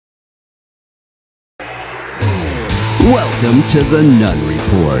Welcome to the Nunn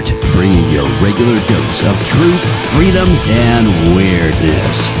Report, bringing your regular dose of truth, freedom, and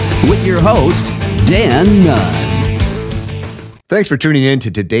weirdness. With your host, Dan Nunn. Thanks for tuning in to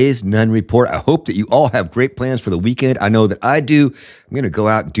today's Nunn Report. I hope that you all have great plans for the weekend. I know that I do. I'm going to go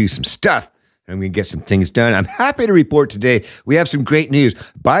out and do some stuff. I'm going to get some things done. I'm happy to report today we have some great news.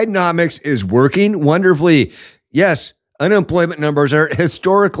 Bidenomics is working wonderfully. Yes, unemployment numbers are at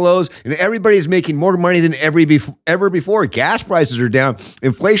historic lows, and everybody's making more money than ever before. Gas prices are down.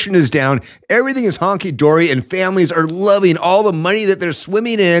 Inflation is down. Everything is honky-dory, and families are loving all the money that they're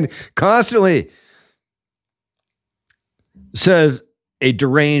swimming in constantly. Says a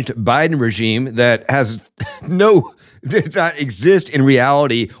deranged Biden regime that has does not exist in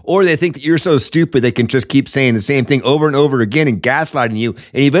reality, or they think that you're so stupid they can just keep saying the same thing over and over again and gaslighting you,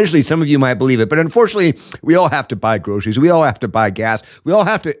 and eventually some of you might believe it. But unfortunately, we all have to buy groceries. We all have to buy gas. We all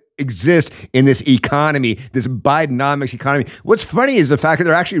have to exist in this economy, this Bidenomics economy. What's funny is the fact that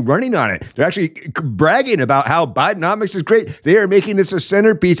they're actually running on it. They're actually bragging about how Bidenomics is great. They are making this a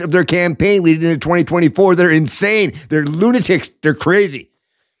centerpiece of their campaign leading into 2024. They're insane. They're lunatics. They're crazy.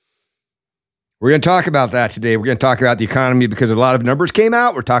 We're going to talk about that today. We're going to talk about the economy because a lot of numbers came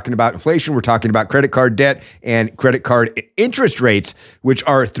out. We're talking about inflation. We're talking about credit card debt and credit card interest rates, which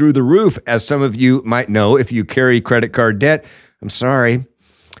are through the roof, as some of you might know if you carry credit card debt. I'm sorry.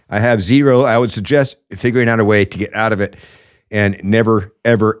 I have zero. I would suggest figuring out a way to get out of it and never,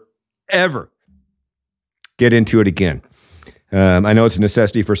 ever, ever get into it again. I know it's a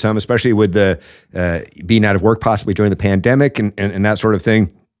necessity for some, especially with the being out of work possibly during the pandemic and that sort of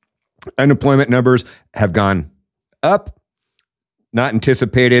thing. Unemployment numbers have gone up, not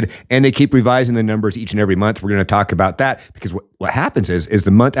anticipated, and they keep revising the numbers each and every month. We're going to talk about that because what happens is the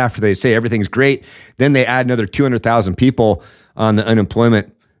month after they say everything's great, then they add another 200,000 people on the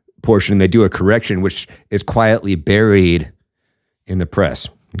unemployment portion. They do a correction, which is quietly buried in the press.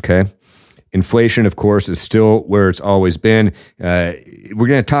 Okay. Inflation, of course, is still where it's always been. We're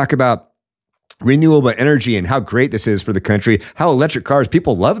going to talk about renewable energy and how great this is for the country, how electric cars,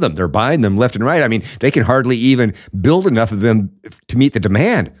 people love them. They're buying them left and right. I mean, they can hardly even build enough of them to meet the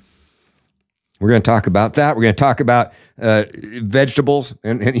demand. We're going to talk about that. We're going to talk about vegetables,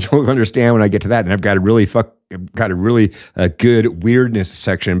 and you'll understand when I get to that. And I've got a really good weirdness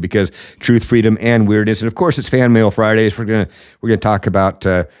section because truth, freedom, and weirdness. And of course, it's Fan Mail Fridays. We're going to talk about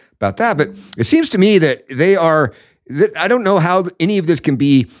that. But it seems to me that I don't know how any of this can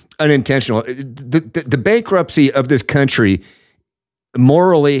be unintentional. The bankruptcy of this country,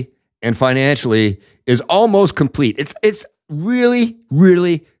 morally and financially, is almost complete. It's really,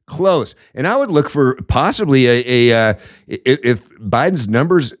 really close. And I would look for possibly if Biden's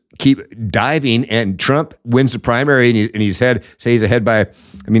numbers keep diving and Trump wins the primary and he's ahead by,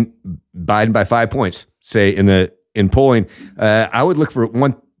 Biden by 5 points, say in polling. I would look for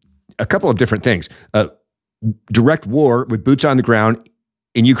a couple of different things. Direct war with boots on the ground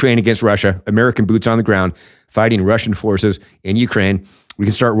in Ukraine against Russia, American boots on the ground fighting Russian forces in Ukraine. We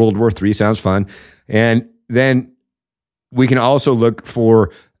can start World War III, sounds fun. And then we can also look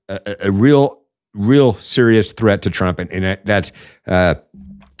for a real serious threat to Trump. And that's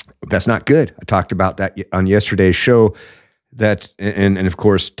not good. I talked about that on yesterday's show. And of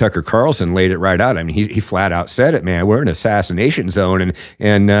course, Tucker Carlson laid it right out. I mean, he flat out said it, man, we're in an assassination zone.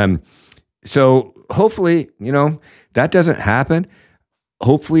 And so hopefully, that doesn't happen.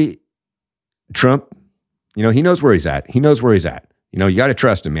 Hopefully Trump, he knows where he's at. You got to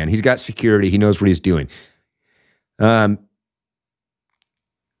trust him, man. He's got security. He knows what he's doing. Vivek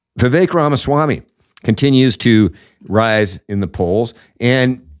Ramaswamy continues to rise in the polls,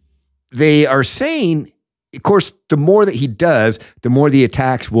 and they are saying, of course, the more that he does, the more the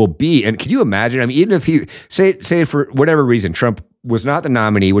attacks will be. And can you imagine? I mean, even if he say for whatever reason, Trump was not the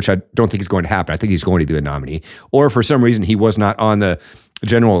nominee, which I don't think is going to happen. I think he's going to be the nominee. Or for some reason, he was not on the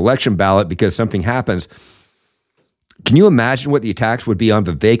general election ballot because something happens. Can you imagine what the attacks would be on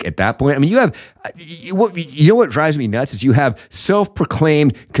Vivek at that point? I mean, you know what drives me nuts is you have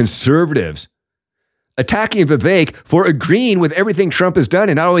self-proclaimed conservatives attacking Vivek for agreeing with everything Trump has done.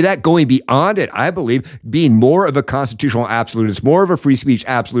 And not only that, going beyond it, I believe, being more of a constitutional absolutist, more of a free speech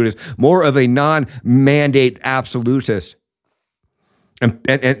absolutist, more of a non-mandate absolutist.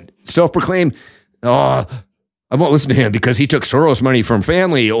 And self-proclaimed, I won't listen to him because he took Soros money from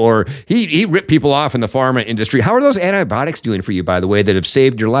family, or he ripped people off in the pharma industry. How are those antibiotics doing for you, by the way, that have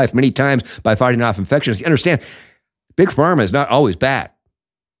saved your life many times by fighting off infections? You understand, big pharma is not always bad.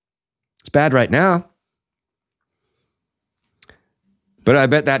 It's bad right now. But I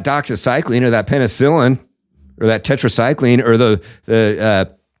bet that doxycycline or that penicillin or that tetracycline or the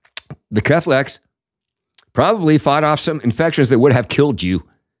Keflex probably fought off some infections that would have killed you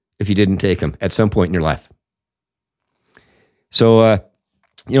if you didn't take them at some point in your life. So,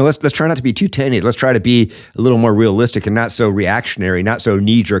 let's try not to be too tainted. Let's try to be a little more realistic and not so reactionary, not so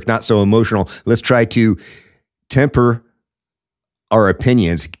knee-jerk, not so emotional. Let's try to temper our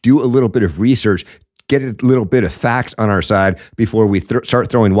opinions, do a little bit of research, get a little bit of facts on our side before we start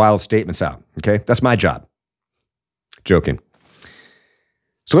throwing wild statements out. Okay? That's my job. Joking.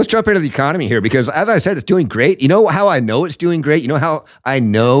 So let's jump into the economy here because, as I said, it's doing great. You know how I know it's doing great? You know how I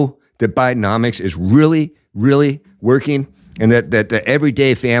know that Bidenomics is really, really working and that the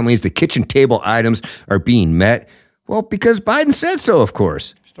everyday families, the kitchen table items are being met? Well, because Biden said so, of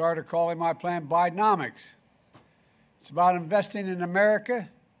course. Started calling my plan Bidenomics. It's about investing in America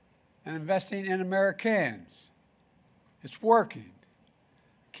and investing in Americans. It's working.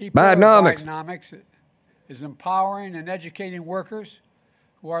 Key part of Bidenomics is empowering and educating workers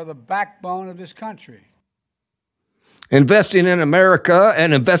who are the backbone of this country. Investing in America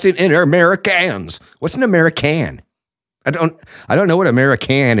and investing in Americans. What's an American? I don't know what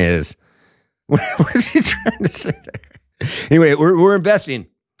American is. What is he trying to say there? Anyway, we're investing.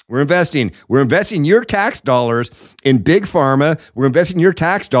 We're investing your tax dollars in big pharma. We're investing your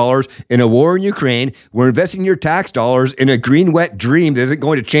tax dollars in a war in Ukraine. We're investing your tax dollars in a green wet dream that isn't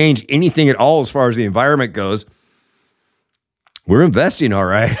going to change anything at all as far as the environment goes. We're investing, all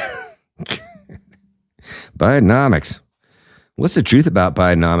right. Bidenomics. What's the truth about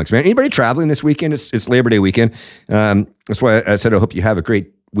Bidenomics, man? Anybody traveling this weekend? It's Labor Day weekend. That's why I said I hope you have a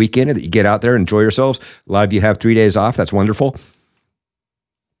great weekend and that you get out there and enjoy yourselves. A lot of you have 3 days off. That's wonderful.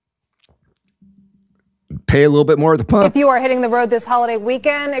 Pay a little bit more at the pump. If you are hitting the road this holiday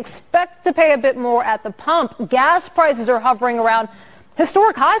weekend, expect to pay a bit more at the pump. Gas prices are hovering around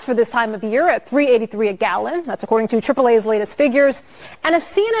historic highs for this time of year at $3.83 a gallon. That's according to AAA's latest figures. And a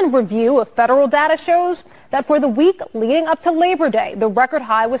CNN review of federal data shows that for the week leading up to Labor Day, the record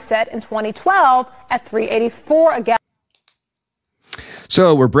high was set in 2012 at $3.84 a gallon.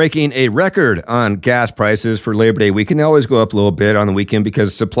 So we're breaking a record on gas prices for Labor Day weekend. They always go up a little bit on the weekend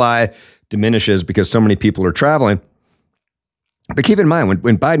because supply diminishes because so many people are traveling. But keep in mind,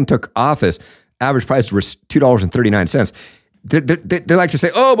 when Biden took office, average prices were $2.39. They like to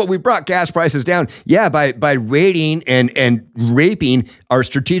say, oh, but we brought gas prices down. Yeah, by raiding and raping our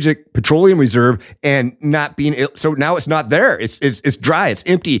strategic petroleum reserve and not being so now it's not there. It's dry. It's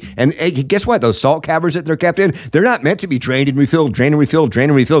empty. And hey, guess what? Those salt caverns that they're kept in, they're not meant to be drained and refilled, drained and refilled,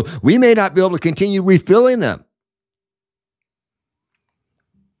 drained and refilled. We may not be able to continue refilling them.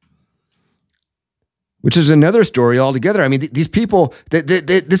 Which is another story altogether. I mean, these people,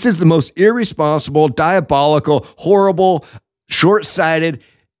 this is the most irresponsible, diabolical, horrible, short-sighted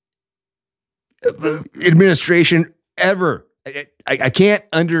administration ever. I can't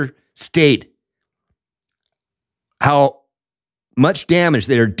understate how much damage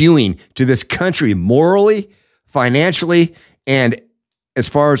they are doing to this country morally, financially, and as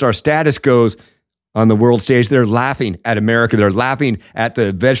far as our status goes on the world stage. They're laughing at America. They're laughing at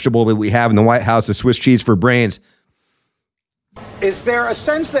the vegetable that we have in the White House, the Swiss cheese for brains. Is there a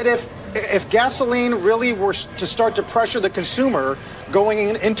sense that if gasoline really were to start to pressure the consumer going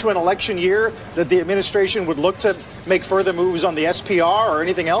into an election year, that the administration would look to make further moves on the SPR or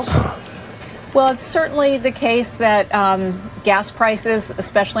anything else? Well, it's certainly the case that gas prices,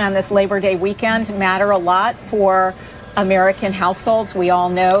 especially on this Labor Day weekend, matter a lot for American households. We all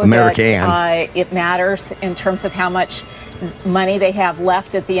know that it matters in terms of how much money they have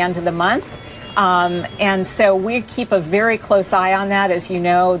left at the end of the month. And so we keep a very close eye on that. As you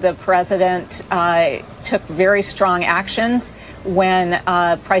know, the president took very strong actions when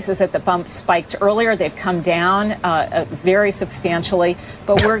prices at the pump spiked earlier. They've come down very substantially.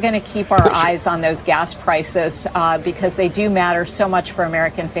 But we're going to keep our eyes on those gas prices because they do matter so much for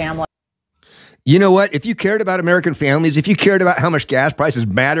American families. You know what? If you cared about American families, if you cared about how much gas prices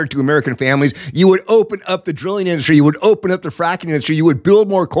mattered to American families, you would open up the drilling industry. You would open up the fracking industry. You would build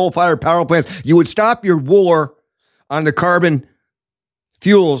more coal-fired power plants. You would stop your war on the carbon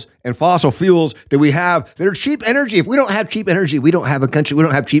fuels and fossil fuels that we have that are cheap energy. If we don't have cheap energy, we don't have a country. We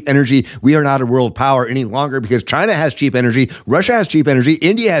don't have cheap energy. We are not a world power any longer because China has cheap energy. Russia has cheap energy.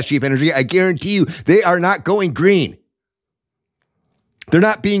 India has cheap energy. I guarantee you they are not going green. They're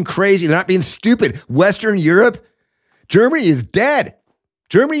not being crazy. They're not being stupid. Western Europe, Germany is dead.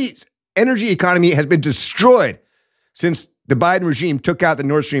 Germany's energy economy has been destroyed since the Biden regime took out the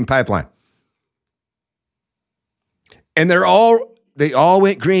Nord Stream pipeline. And they all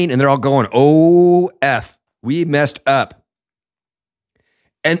went green and they're all going, oh, F, we messed up.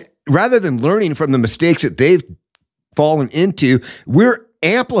 And rather than learning from the mistakes that they've fallen into, we're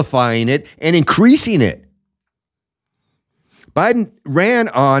amplifying it and increasing it. Biden ran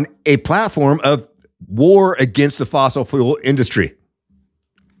on a platform of war against the fossil fuel industry.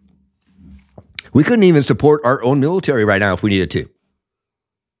 We couldn't even support our own military right now if we needed to,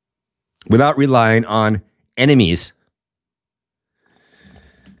 without relying on enemies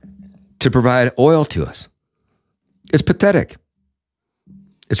to provide oil to us. It's pathetic.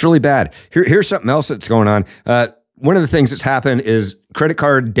 It's really bad. Here's something else that's going on. One of the things that's happened is credit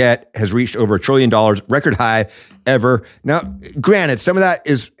card debt has reached over $1 trillion, record high ever. Now, granted, some of that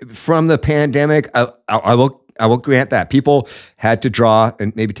is from the pandemic. I will grant that. People had to draw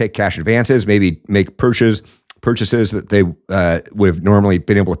and maybe take cash advances, maybe make purchases that they would have normally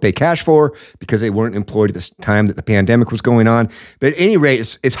been able to pay cash for because they weren't employed at the time that the pandemic was going on. But at any rate,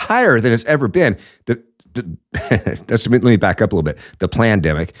 it's higher than it's ever been. Let me back up a little bit. The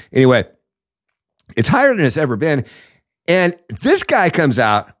plandemic. Anyway, it's higher than it's ever been. And this guy comes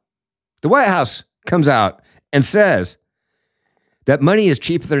out, the White House comes out and says that money is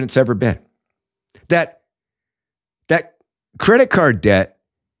cheaper than it's ever been. That credit card debt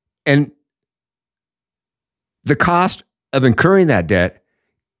and the cost of incurring that debt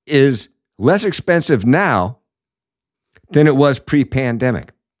is less expensive now than it was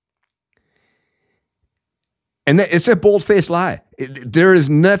pre-pandemic. And it's a bold-faced lie. There is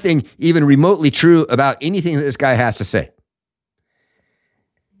nothing even remotely true about anything that this guy has to say.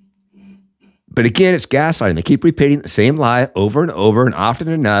 But again, it's gaslighting. They keep repeating the same lie over and over and often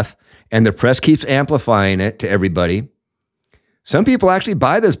enough, and the press keeps amplifying it to everybody. Some people actually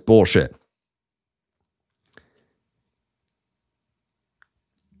buy this bullshit.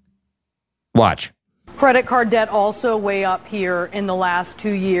 Watch. Credit card debt also way up here in the last 2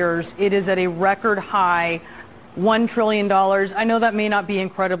 years. It is at a record high, $1 trillion. I know that may not be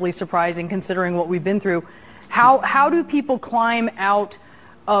incredibly surprising considering what we've been through. How do people climb out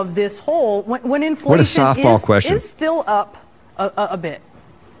of this hole when inflation is still up a bit?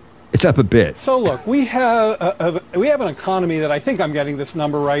 It's up a bit. So look, we have an economy that I think I'm getting this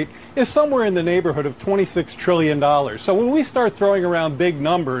number right is somewhere in the neighborhood of $26 trillion. So when we start throwing around big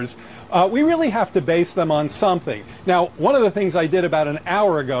numbers, we really have to base them on something. Now, one of the things I did about an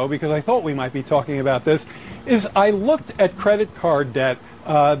hour ago, because I thought we might be talking about this, is I looked at credit card debt,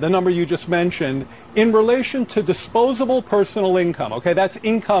 the number you just mentioned, in relation to disposable personal income. Okay, that's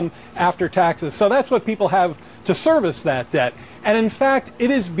income after taxes. So that's what people have to service that debt. And in fact, it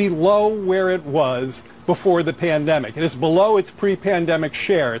is below where it was before the pandemic. It is below its pre-pandemic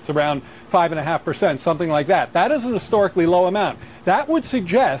share. It's around 5.5%, something like that. That is an historically low amount. That would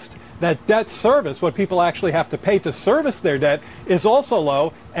suggest that debt service, what people actually have to pay to service their debt, is also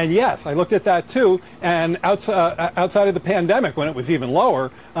low. And yes, I looked at that too. And outside of the pandemic, when it was even lower,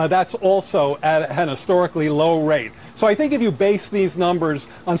 that's also at an historically low rate. So I think if you base these numbers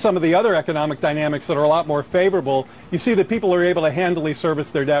on some of the other economic dynamics that are a lot more favorable, you see that people are able to handily service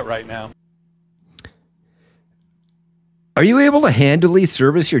their debt right now. Are you able to handily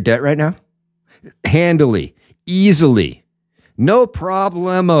service your debt right now? Handily, easily, no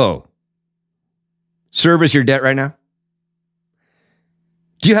problemo. Service your debt right now?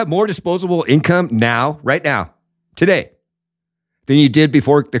 Do you have more disposable income now, right now, today, than you did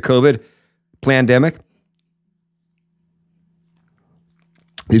before the COVID pandemic?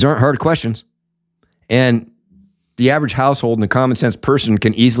 These aren't hard questions. And the average household and the common sense person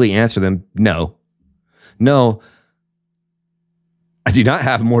can easily answer them. No, I do not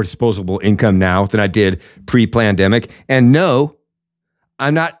have more disposable income now than I did pre-pandemic. And no,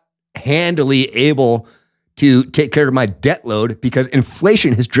 I'm not handily able to take care of my debt load because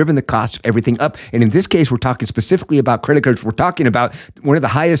inflation has driven the cost of everything up. And in this case, we're talking specifically about credit cards. We're talking about one of the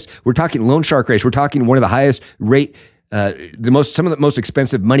highest, we're talking loan shark rates. We're talking one of the highest rate, some of the most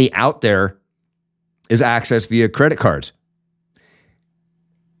expensive money out there is accessed via credit cards.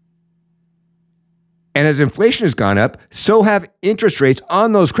 And as inflation has gone up, so have interest rates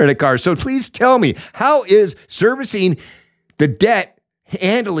on those credit cards. So please tell me, how is servicing the debt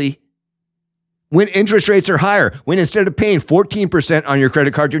handily when interest rates are higher? When instead of paying 14% on your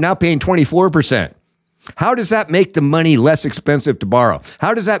credit card, you're now paying 24%. How does that make the money less expensive to borrow?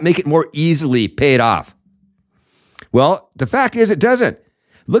 How does that make it more easily paid off? Well, the fact is it doesn't.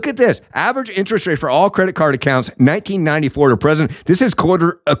 Look at this. Average interest rate for all credit card accounts, 1994 to present. This is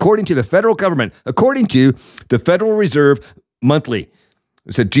according to the federal government, according to the Federal Reserve Monthly.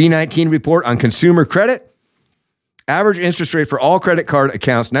 It's a G19 report on consumer credit. Average interest rate for all credit card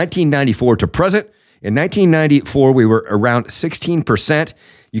accounts, 1994 to present. In 1994, we were around 16%.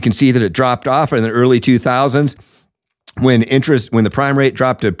 You can see that it dropped off in the early 2000s when the prime rate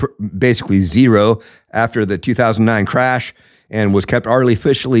dropped to basically zero after the 2009 crash and was kept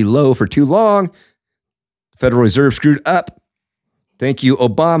artificially low for too long. Federal Reserve screwed up Thank you,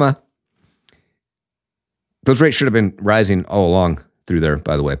 Obama. Those rates should have been rising all along through there,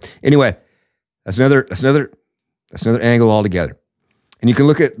 by the way. Anyway, that's another angle altogether. And you can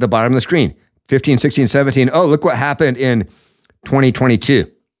look at the bottom of the screen, 15, 16, 17. Oh, look what happened in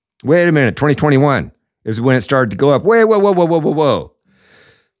 2022. Wait a minute, 2021 is when it started to go up. Whoa.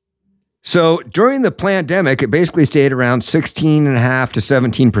 So during the pandemic, it basically stayed around 16.5 to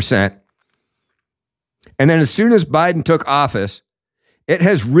 17%. And then as soon as Biden took office, it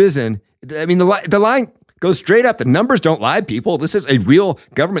has risen. I mean, the line goes straight up. The numbers don't lie, people. This is a real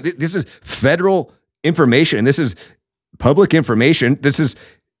government. This is federal information. This is public information. This is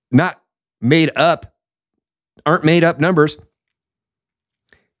not made up, aren't made up numbers.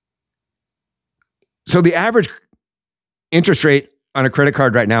 So the average interest rate on a credit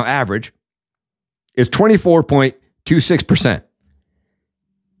card right now, average, is 24.26%.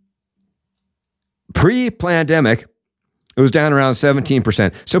 Pre-pandemic, it was down around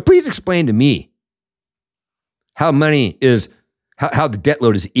 17%. So please explain to me how money is, how the debt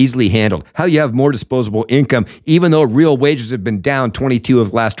load is easily handled, how you have more disposable income, even though real wages have been down 22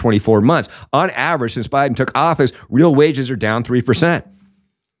 of the last 24 months. On average, since Biden took office, real wages are down 3%.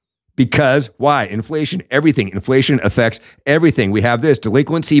 Because why? Inflation, everything. Inflation affects everything. We have this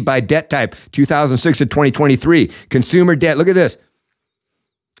delinquency by debt type, 2006 to 2023. Consumer debt. Look at this.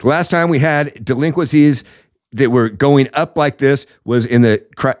 Last time we had delinquencies that were going up like this was in the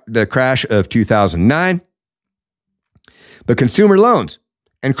crash of 2009. But consumer loans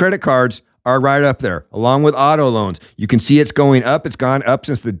and credit cards are right up there, along with auto loans. You can see it's going up. It's gone up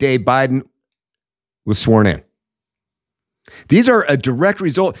since the day Biden was sworn in. These are a direct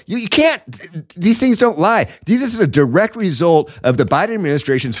result. You can't, these things don't lie. This is a direct result of the Biden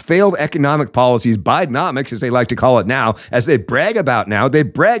administration's failed economic policies, Bidenomics, as they like to call it now, as they brag about now. They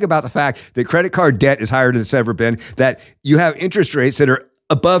brag about the fact that credit card debt is higher than it's ever been, that you have interest rates that are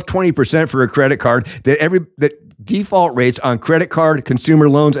above 20% for a credit card, that default rates on credit card, consumer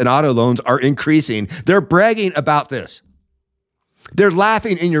loans, and auto loans are increasing. They're bragging about this. They're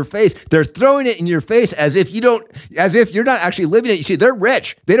laughing in your face. They're throwing it in your face as if you're not actually living it. You see, they're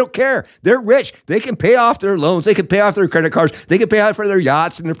rich. They don't care. They're rich. They can pay off their loans. They can pay off their credit cards. They can pay off for their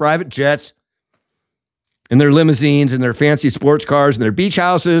yachts and their private jets and their limousines and their fancy sports cars and their beach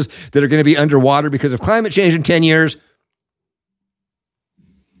houses that are going to be underwater because of climate change in 10 years.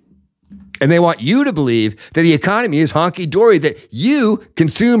 And they want you to believe that the economy is honky-dory, that you,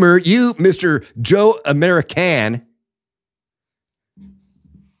 consumer, you, Mr. Joe American,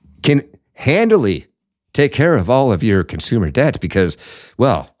 can handily take care of all of your consumer debt because,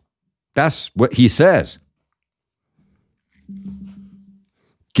 well, that's what he says.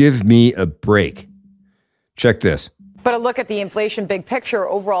 Give me a break. Check this. But a look at the inflation big picture,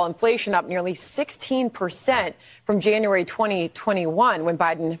 overall inflation up nearly 16% from January 2021 when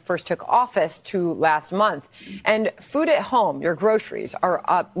Biden first took office to last month. And food at home, your groceries, are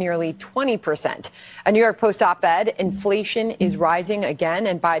up nearly 20%. A New York Post op-ed, inflation is rising again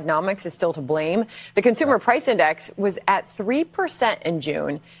and Bidenomics is still to blame. The consumer price index was at 3% in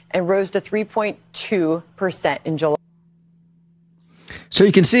June and rose to 3.2% in July. So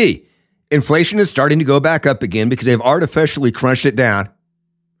you can see, inflation is starting to go back up again because they've artificially crunched it down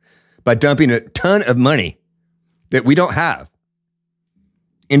by dumping a ton of money that we don't have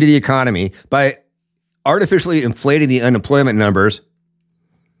into the economy, by artificially inflating the unemployment numbers.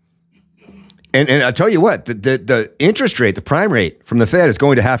 And I'll tell you what, the interest rate, the prime rate from the Fed is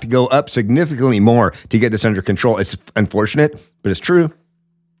going to have to go up significantly more to get this under control. It's unfortunate, but it's true.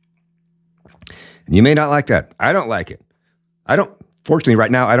 And you may not like that. I don't like it. Fortunately,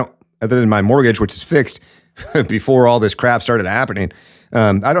 right now, I don't. Other than my mortgage, which is fixed before all this crap started happening,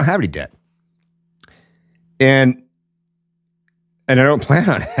 I don't have any debt. And I don't plan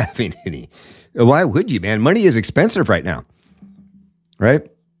on having any. Why would you, man? Money is expensive right now, right?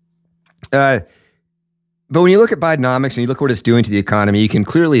 But when you look at Bidenomics and you look at what it's doing to the economy, you can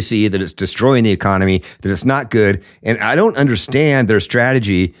clearly see that it's destroying the economy, that it's not good. And I don't understand their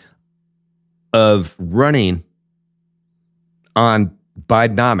strategy of running on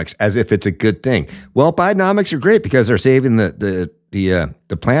Bidenomics as if it's a good thing. Well, Bidenomics are great because they're saving the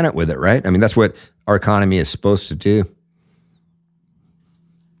planet with it, right? I mean, that's what our economy is supposed to do.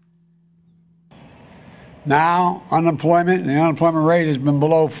 Now, the unemployment rate has been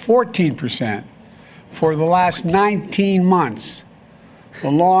below 14% for the last 19 months,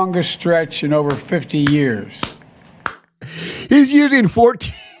 the longest stretch in over 50 years. He's using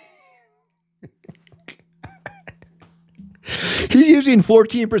 14. He's using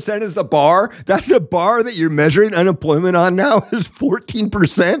 14% as the bar. That's the bar that you're measuring unemployment on now is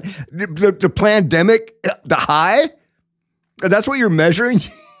 14%. The pandemic, the high. That's what you're measuring?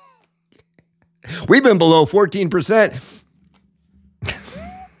 We've been below 14%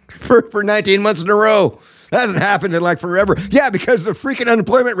 for 19 months in a row. That hasn't happened in like forever. Yeah, because the freaking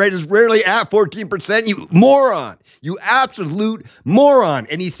unemployment rate is rarely at 14%, you moron. You absolute moron.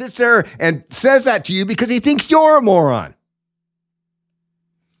 And he sits there and says that to you because he thinks you're a moron.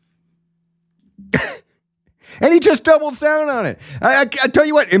 And he just doubles down on it. I tell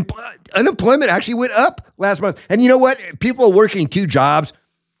you what, unemployment actually went up last month. And you know what? People are working 2 jobs.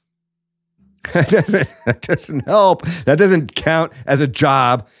 That doesn't help. That doesn't count as a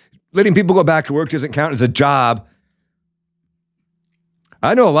job. Letting people go back to work doesn't count as a job.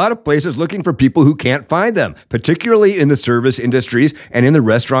 I know a lot of places looking for people who can't find them, particularly in the service industries and in the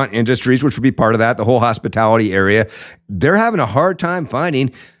restaurant industries, which would be part of that, the whole hospitality area. They're having a hard time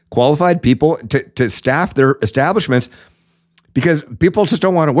finding qualified people to staff their establishments because people just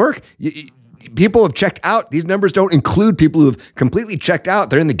don't want to work. People have checked out. These numbers don't include people who have completely checked out.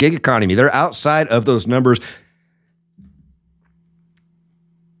 They're in the gig economy. They're outside of those numbers.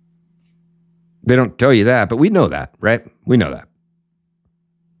 They don't tell you that, but we know that, right? We know that.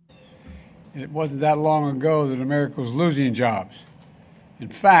 It wasn't that long ago that America was losing jobs. In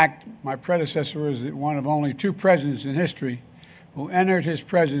fact, my predecessor was one of only 2 presidents in history who entered his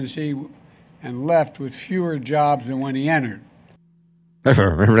presidency and left with fewer jobs than when he entered.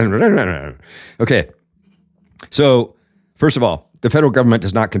 Okay. So, first of all, the federal government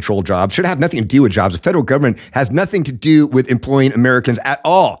does not control jobs. Should have nothing to do with jobs. The federal government has nothing to do with employing Americans at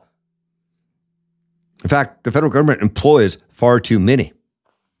all. In fact, the federal government employs far too many.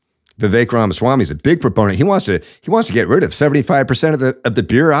 Vivek Ramaswamy is a big proponent. He wants to get rid of 75% of the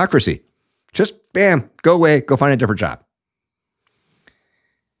bureaucracy. Just bam, go away, go find a different job.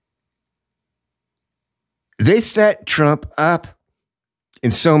 They set Trump up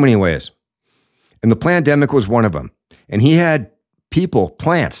in so many ways. And the pandemic was one of them. And he had people,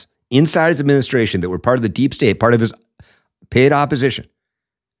 plants, inside his administration that were part of the deep state, part of his paid opposition.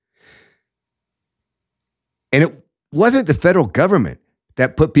 And it wasn't the federal government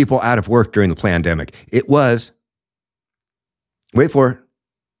that put people out of work during the pandemic. It was, wait for it,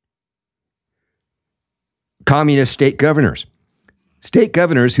 communist state governors. State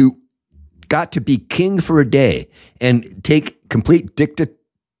governors who got to be king for a day and take complete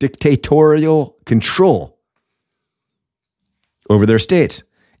dictatorial control over their states.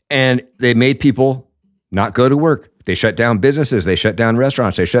 And they made people not go to work. They shut down businesses. They shut down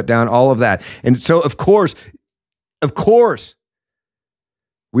restaurants. They shut down all of that. And so, of course,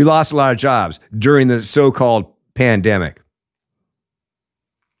 we lost a lot of jobs during the so-called pandemic.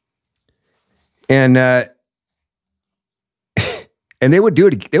 And and they would do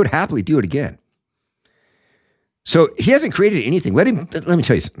it. They would happily do it again. So he hasn't created anything. Let me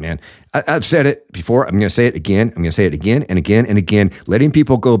tell you something, man. I've said it before. I'm going to say it again. I'm going to say it again and again and again. Letting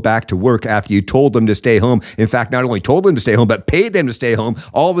people go back to work after you told them to stay home. In fact, not only told them to stay home, but paid them to stay home.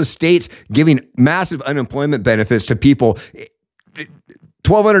 All the states giving massive unemployment benefits to people.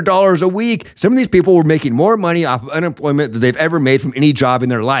 $1,200 a week. Some of these people were making more money off of unemployment than they've ever made from any job in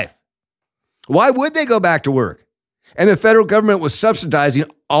their life. Why would they go back to work? And the federal government was subsidizing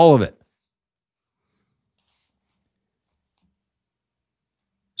all of it.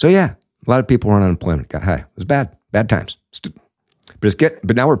 So yeah, a lot of people were on unemployment. Got high. It was bad times.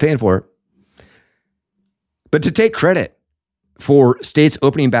 But now we're paying for it. But to take credit for states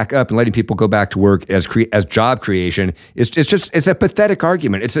opening back up and letting people go back to work as job creation, it's a pathetic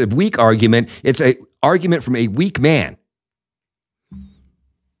argument. It's a weak argument. It's an argument from a weak man.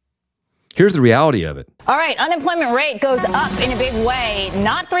 Here's the reality of it. All right, unemployment rate goes up in a big way.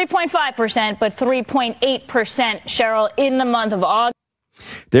 Not 3.5%, but 3.8%, Cheryl, in the month of August.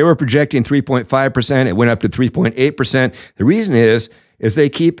 They were projecting 3.5%. It went up to 3.8%. The reason is they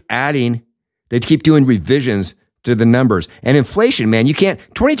keep adding, they keep doing revisions to the numbers. And inflation, man, you can't,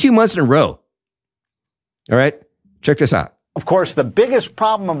 22 months in a row. All right, check this out. Of course, the biggest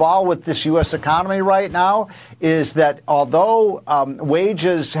problem of all with this U.S. economy right now is that although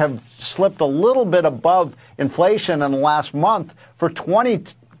wages have slipped a little bit above inflation in the last month, for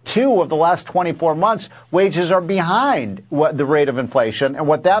 22 of the last 24 months, wages are behind the rate of inflation. And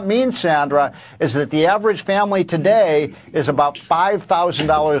what that means, Sandra, is that the average family today is about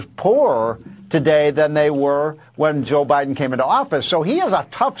 $5,000 poorer today than they were when Joe Biden came into office. So he has a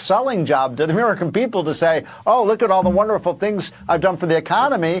tough selling job to the American people to say, oh, look at all the wonderful things I've done for the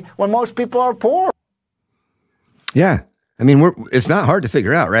economy, when most people are poor. Yeah. I mean, it's not hard to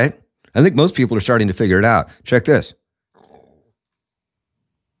figure out, right? I think most people are starting to figure it out. Check this.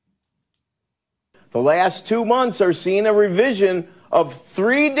 The last 2 months are seeing a revision of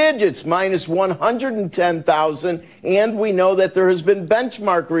 3 digits, minus 110,000, and we know that there has been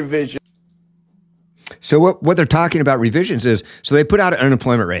benchmark revision. So what they're talking about revisions is, so they put out an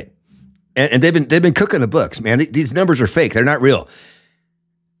unemployment rate, and they've been cooking the books, man. These numbers are fake; they're not real.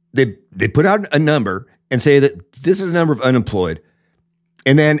 They put out a number and say that this is the number of unemployed,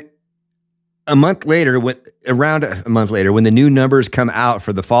 and then around a month later, when the new numbers come out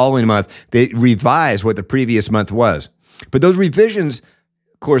for the following month, they revise what the previous month was. But those revisions,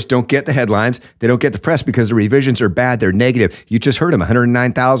 of course, don't get the headlines. They don't get the press because the revisions are bad. They're negative. You just heard them,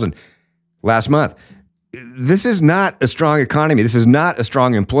 109,000 last month. This is not a strong economy. This is not a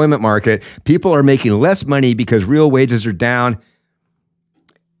strong employment market. People are making less money because real wages are down,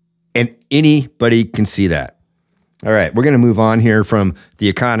 and anybody can see that. All right, we're going to move on here from the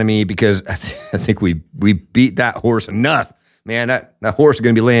economy because I think we beat that horse enough. Man, that horse is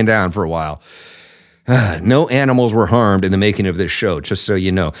going to be laying down for a while. No animals were harmed in the making of this show, just so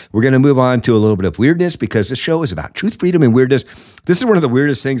you know. We're going to move on to a little bit of weirdness because this show is about truth, freedom, and weirdness. This is one of the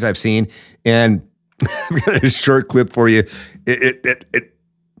weirdest things I've seen, and I've got a short clip for you.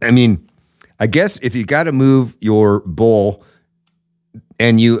 I mean, I guess if you got to move your bull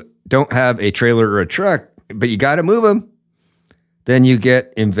and you don't have a trailer or a truck, but you got to move them, then you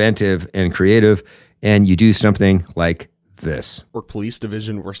get inventive and creative, and you do something like this. Police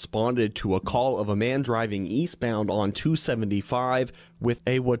Division responded to a call of a man driving eastbound on 275 with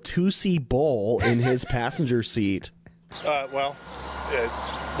a Watusi bull in his passenger seat.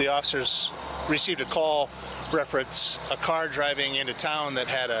 The officers received a call reference a car driving into town that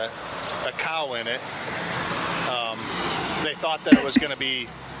had a cow in it. They thought that it was going to be,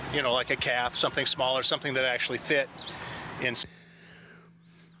 like a calf, something smaller, something that actually fit in.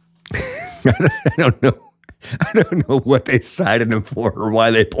 I don't know what they cited him for or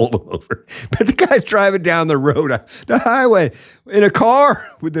why they pulled him over. But the guy's driving down the road, the highway, in a car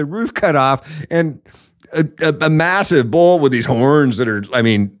with the roof cut off and a massive bull with these horns that are, I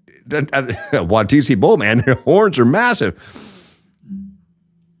mean, a Watusi bull, man. Their horns are massive.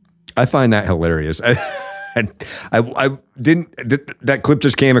 I find that hilarious. I didn't, that clip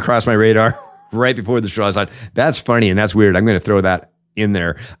just came across my radar right before the show. I was like, that's funny and that's weird. I'm going to throw that in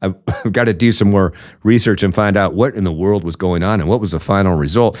there. I've got to do some more research and find out what in the world was going on and what was the final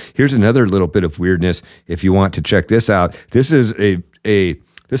result. Here's another little bit of weirdness. If you want to check this out, this is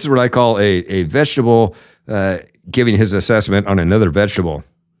this is what I call a vegetable giving his assessment on another vegetable.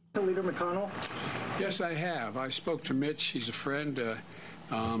 Leader McConnell? Yes, I have. I spoke to Mitch. He's a friend,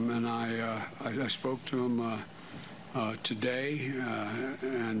 and I spoke to him today,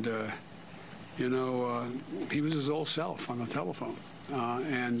 and he was his old self on the telephone.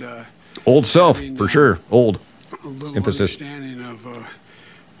 Old self, for sure. Old. A little emphasis. Understanding of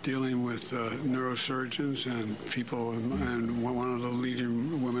dealing with neurosurgeons and people, and one of the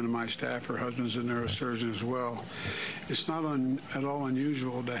leading women in my staff, her husband's a neurosurgeon as well. It's not at all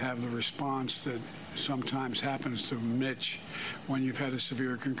unusual to have the response that sometimes happens to Mitch when you've had a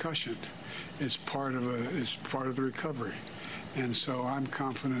severe concussion. It's part of the recovery. And so I'm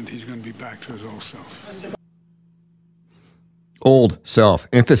confident he's going to be back to his old self. Old self.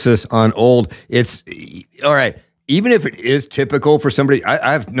 Emphasis on old. It's all right. Even if it is typical for somebody,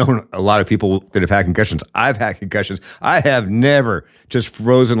 I've known a lot of people that have had concussions. I've had concussions. I have never just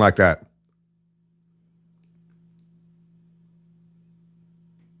frozen like that.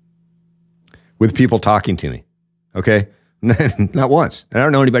 With people talking to me. Okay? Not once. And I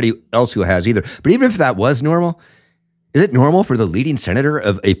don't know anybody else who has either. But even if that was normal, is it normal for the leading senator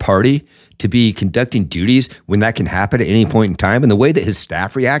of a party to be conducting duties when that can happen at any point in time? And the way that his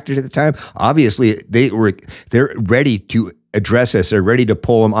staff reacted at the time, obviously they're ready to address this. They're ready to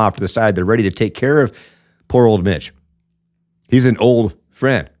pull him off to the side. They're ready to take care of poor old Mitch. He's an old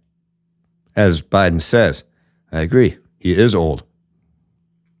friend, as Biden says. I agree. He is old.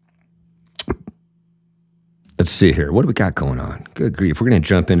 Let's see here. What do we got going on? Good grief. We're going to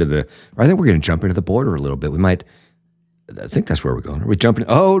jump into I think we're going to jump into the border a little bit. I think that's where we're going. Are we jumping?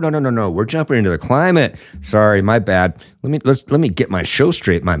 Oh, no. We're jumping into the climate. Sorry, my bad. Let me get my show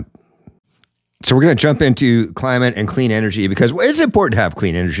straight. So we're going to jump into climate and clean energy because it's important to have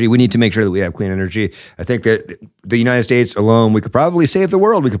clean energy. We need to make sure that we have clean energy. I think that the United States alone, we could probably save the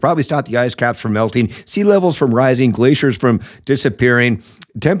world. We could probably stop the ice caps from melting, sea levels from rising, glaciers from disappearing,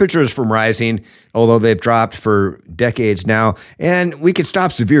 temperatures from rising, although they've dropped for decades now. And we could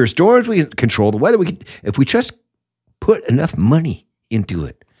stop severe storms. We can control the weather. If we just put enough money into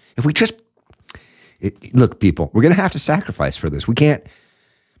it. If we just look, people, we're going to have to sacrifice for this. We can't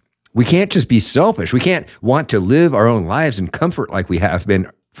just be selfish. We can't want to live our own lives in comfort like we have been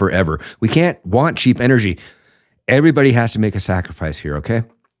forever. We can't want cheap energy Everybody has to make a sacrifice here, okay?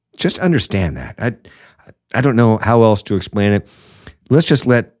 Just understand that. I don't know how else to explain it. Let's just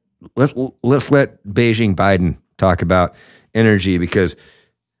let Beijing Biden talk about energy because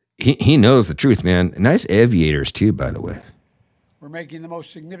he knows the truth, man. Nice aviators too, by the way. We're making the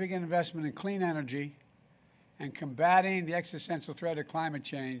most significant investment in clean energy and combating the existential threat of climate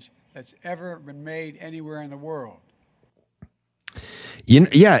change that's ever been made anywhere in the world.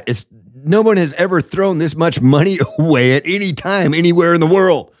 No one has ever thrown this much money away at any time, anywhere in the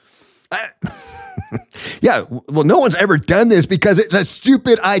world. No one's ever done this because it's a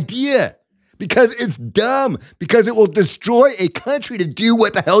stupid idea, because it's dumb, because it will destroy a country to do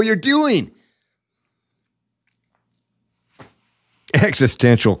what the hell you're doing.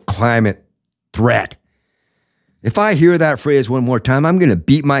 Existential climate threat. If I hear that phrase one more time, I'm going to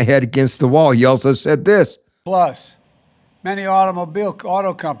beat my head against the wall. He also said this. Plus, many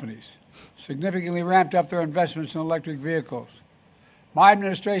auto companies significantly ramped up their investments in electric vehicles. My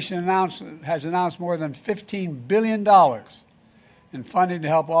administration has announced more than $15 billion in funding to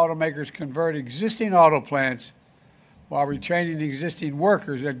help automakers convert existing auto plants while retraining existing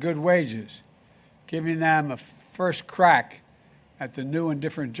workers at good wages, giving them a first crack at the new and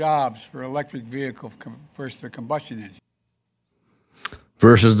different jobs for electric vehicle versus the combustion engine.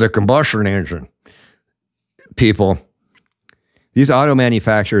 Versus the combustion engine. People, these auto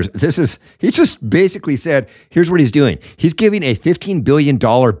manufacturers, he just basically said, here's what he's doing. He's giving a $15 billion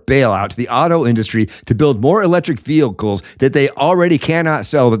bailout to the auto industry to build more electric vehicles that they already cannot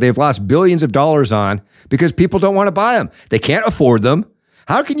sell, that they've lost billions of dollars on because people don't want to buy them. They can't afford them.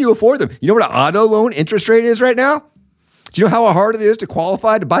 How can you afford them? You know what an auto loan interest rate is right now? Do you know how hard it is to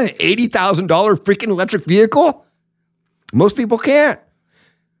qualify to buy an $80,000 freaking electric vehicle? Most people can't.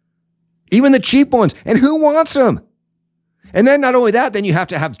 Even the cheap ones. And who wants them? And then not only that, then you have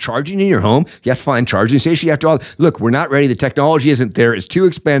to have charging in your home. You have to find charging stations. You have to, look, we're not ready. The technology isn't there. It's too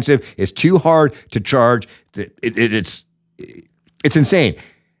expensive. It's too hard to charge. It's insane.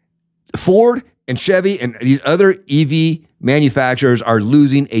 Ford and Chevy and these other EV manufacturers are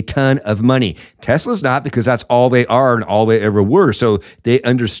losing a ton of money. Tesla's not, because that's all they are and all they ever were. So they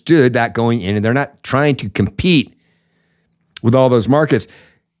understood that going in, and they're not trying to compete with all those markets.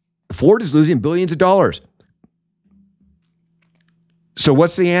 Ford is losing billions of dollars. So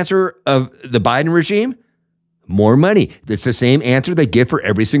what's the answer of the Biden regime? More money. That's the same answer they give for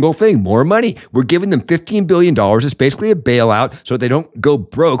every single thing. More money. We're giving them $15 billion. It's basically a bailout so they don't go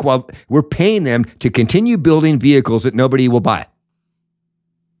broke while we're paying them to continue building vehicles that nobody will buy.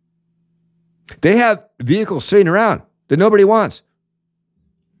 They have vehicles sitting around that nobody wants.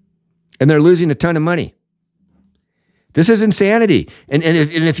 And they're losing a ton of money. This is insanity. And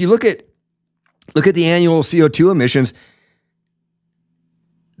if you look at the annual CO2 emissions,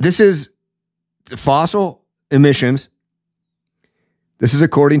 this is fossil emissions. This is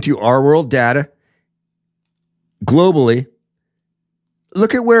according to our world data. Globally,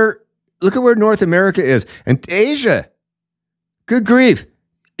 look at where North America is, and Asia. Good grief!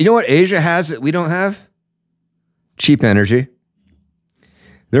 You know what Asia has that we don't have? Cheap energy.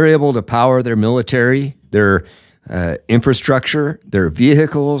 They're able to power their military, their infrastructure, their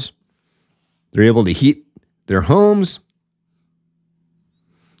vehicles. They're able to heat their homes.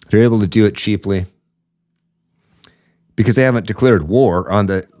 They're able to do it cheaply because they haven't declared war on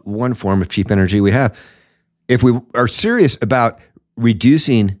the one form of cheap energy we have. If we are serious about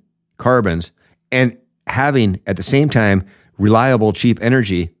reducing carbons and having, at the same time, reliable, cheap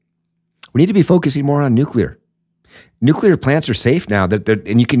energy, we need to be focusing more on nuclear. Nuclear plants are safe now,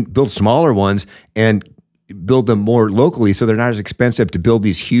 and you can build smaller ones and build them more locally so they're not as expensive to build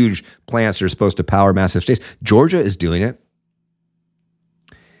these huge plants that are supposed to power massive states. Georgia is doing it.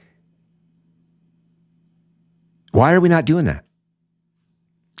 Why are we not doing that?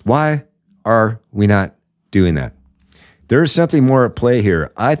 Why are we not doing that? There is something more at play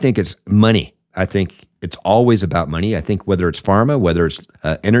here. I think it's money. I think it's always about money. I think whether it's pharma, whether it's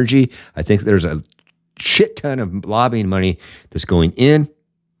energy, I think there's a shit ton of lobbying money that's going in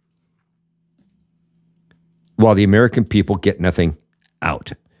while the American people get nothing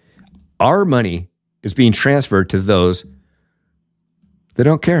out. Our money is being transferred to those that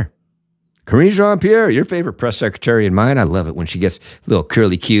don't care. Karine Jean-Pierre, your favorite press secretary and mine. I love it when she gets little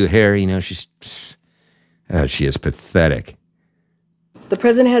curly Q hair. You know, she is pathetic. The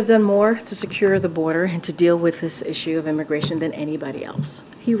president has done more to secure the border and to deal with this issue of immigration than anybody else.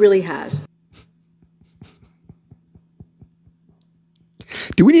 He really has.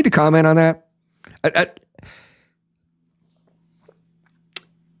 Do we need to comment on that?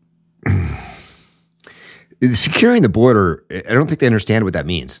 Securing the border, I don't think they understand what that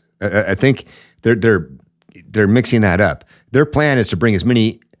means. I think they're they're mixing that up. Their plan is to bring as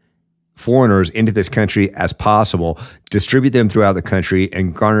many foreigners into this country as possible, distribute them throughout the country,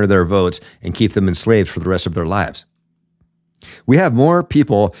 and garner their votes and keep them enslaved for the rest of their lives. We have more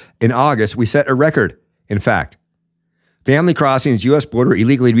people in August. We set a record, in fact. Family crossings, U.S. border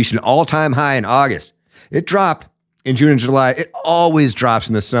illegally reached an all-time high in August. It dropped in June and July. It always drops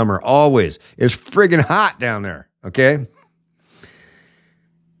in the summer, always. It's friggin' hot down there, okay?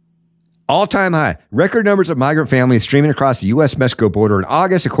 All-time high. Record numbers of migrant families streaming across the U.S.-Mexico border in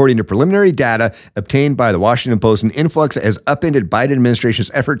August, according to preliminary data obtained by the Washington Post. An influx has upended Biden administration's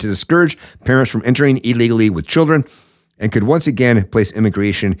effort to discourage parents from entering illegally with children and could once again place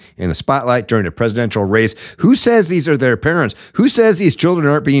immigration in the spotlight during a presidential race. Who says these are their parents? Who says these children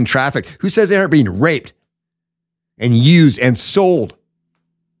aren't being trafficked? Who says they aren't being raped and used and sold?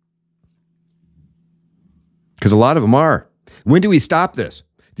 Because a lot of them are. When do we stop this?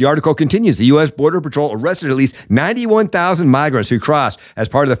 The article continues. The U.S. Border Patrol arrested at least 91,000 migrants who crossed as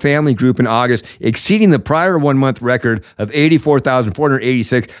part of the family group in August, exceeding the prior one-month record of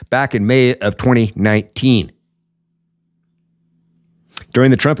 84,486 back in May of 2019.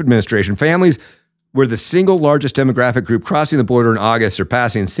 During the Trump administration, families were the single largest demographic group crossing the border in August,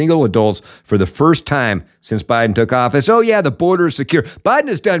 surpassing single adults for the first time since Biden took office. Oh yeah, the border is secure. Biden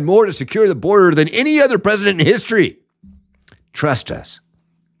has done more to secure the border than any other president in history. Trust us.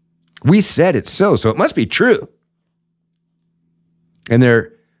 We said it's so it must be true. And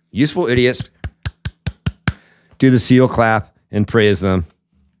they're useful idiots. Do the seal clap and praise them.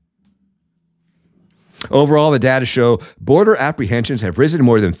 Overall, the data show border apprehensions have risen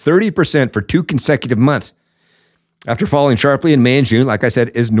more than 30% for 2 consecutive months. After falling sharply in May and June, like I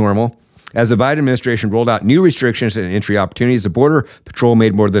said, is normal. As the Biden administration rolled out new restrictions and entry opportunities, the Border Patrol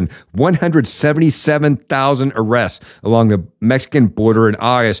made more than 177,000 arrests along the Mexican border in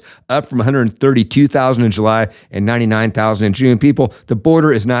August, up from 132,000 in July and 99,000 in June. People, the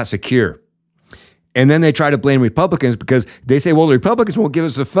border is not secure. And then they try to blame Republicans because they say, well, the Republicans won't give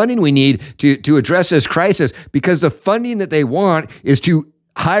us the funding we need to address this crisis because the funding that they want is to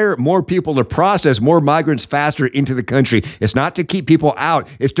hire more people to process more migrants faster into the country. It's not to keep people out.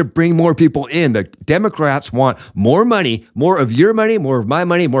 It's to bring more people in. The Democrats want more money, more of your money, more of my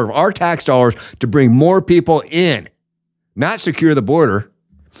money, more of our tax dollars to bring more people in, not secure the border.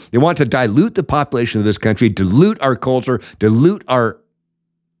 They want to dilute the population of this country, dilute our culture, dilute our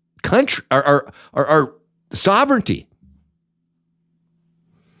country, our sovereignty.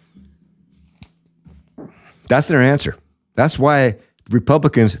 That's their answer. That's why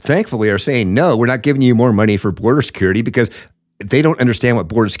Republicans, thankfully, are saying, no, we're not giving you more money for border security because they don't understand what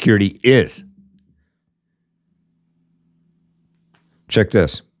border security is. Check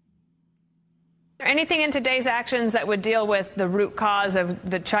this. Is there anything in today's actions that would deal with the root cause of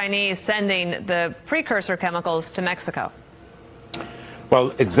the Chinese sending the precursor chemicals to Mexico?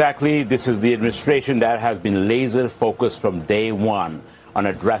 Well, exactly. This is the administration that has been laser focused from day one on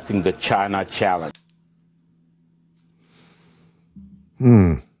addressing the China challenge.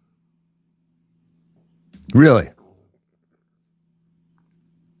 Really?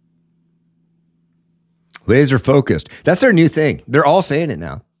 Laser focused. That's their new thing. They're all saying it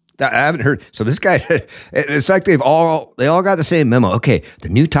now. I haven't heard. So this guy, it's like they all got the same memo. Okay, the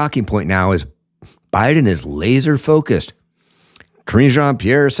new talking point now is Biden is laser focused. Karine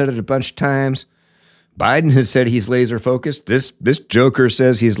Jean-Pierre said it a bunch of times. Biden has said he's laser focused. This joker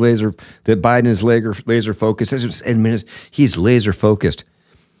says that Biden is laser focused. He's laser focused.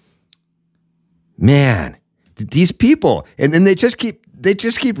 Man, these people, and then they just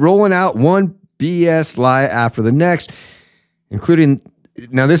keep rolling out one BS lie after the next, including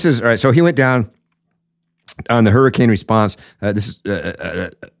now. This is all right. So he went down on the hurricane response. This is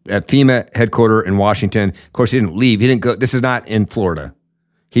at FEMA headquarters in Washington. Of course, he didn't leave. He didn't go. This is not in Florida.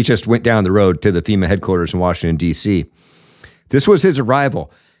 He just went down the road to the FEMA headquarters in Washington, D.C. This was his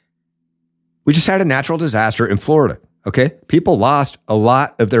arrival. We just had a natural disaster in Florida, okay? People lost a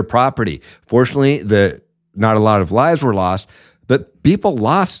lot of their property. Fortunately, not a lot of lives were lost, but people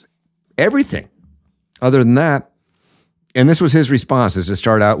lost everything other than that. And this was his response, is to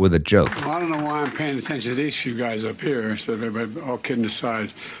start out with a joke. Well, I don't know why I'm paying attention to these few guys up here. So, all kidding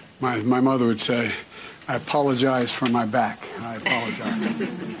aside, my mother would say, I apologize for my back. I apologize.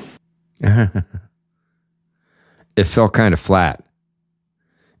 It felt kind of flat.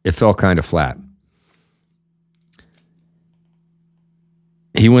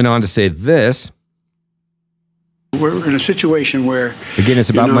 He went on to say this. We're in a situation where... Again,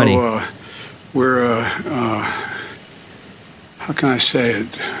 it's about money. We're, how can I say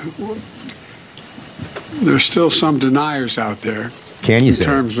it? There's still some deniers out there. Can you say in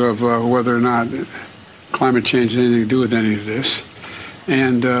terms of whether or not climate change has anything to do with any of this.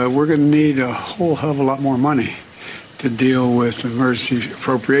 And we're going to need a whole hell of a lot more money to deal with emergency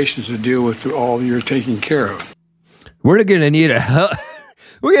appropriations to deal with all you're taking care of. We're going to need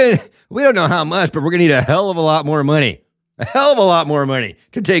we don't know how much, but we're going to need a hell of a lot more money. A hell of a lot more money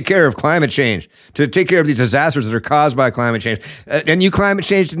to take care of climate change, to take care of these disasters that are caused by climate change. And you climate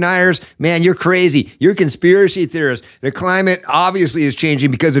change deniers, man, you're crazy. You're conspiracy theorists. The climate obviously is changing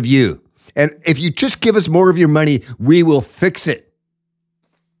because of you. And if you just give us more of your money, we will fix it.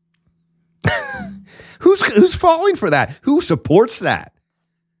 Who's falling for that? Who supports that?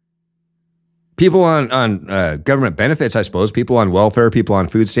 People on government benefits, I suppose. People on welfare, people on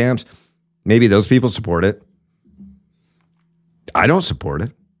food stamps. Maybe those people support it. I don't support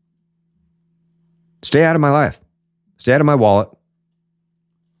it. Stay out of my life. Stay out of my wallet.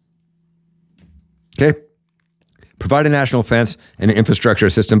 Okay? Provide a national fence and an infrastructure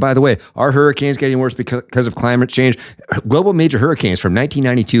system. By the way, are hurricanes getting worse because of climate change? Global major hurricanes from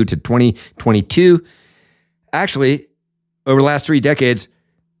 1992 to 2022. Actually, over the last 3 decades,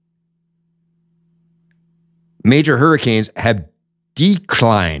 major hurricanes have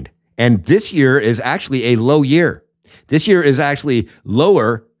declined. And this year is actually a low year. This year is actually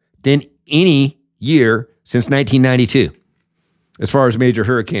lower than any year since 1992, as far as major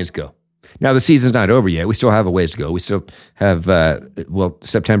hurricanes go. Now, the season's not over yet. We still have a ways to go. We still have,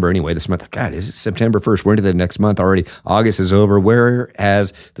 September anyway, this month. God, is it September 1st? We're into the next month already. August is over. Where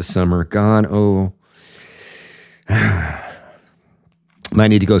has the summer gone? Oh, might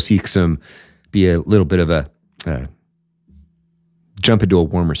need to go be a little bit of a jump into a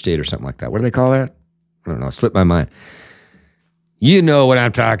warmer state or something like that. What do they call that? I don't know. It slipped my mind. You know what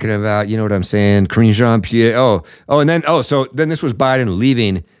I'm talking about. You know what I'm saying. Karine Jean-Pierre. So then this was Biden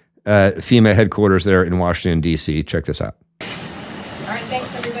leaving FEMA headquarters there in Washington, D.C. Check this out. All right,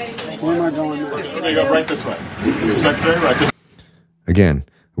 thanks, everybody. Where am I going now? We're going to go right this way. Secretary, right this way. Again,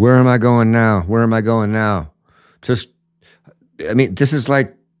 where am I going now? Where am I going now? This is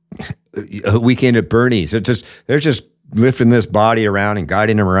like a weekend at Bernie's. They're just lifting this body around and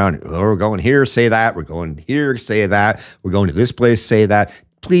guiding him around. Oh, we're going here, say that. We're going here, say that. We're going to this place, say that.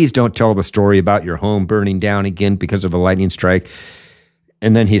 Please don't tell the story about your home burning down again because of a lightning strike.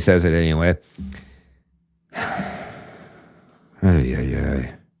 And then he says it anyway.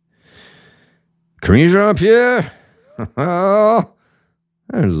 Karine Jean-Pierre. Oh,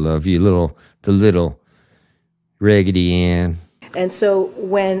 I love you, the little Raggedy Ann. And so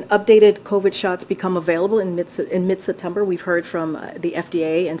when updated COVID shots become available in mid-September, we've heard from the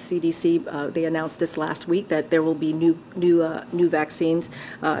FDA and CDC. They announced this last week that there will be new vaccines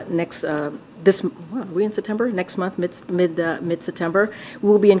are we in September? Next month, mid-September. We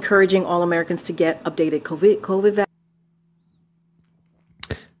will be encouraging all Americans to get updated COVID vaccine.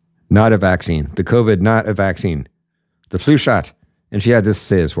 Not a vaccine. The COVID, not a vaccine. The flu shot. And she had this to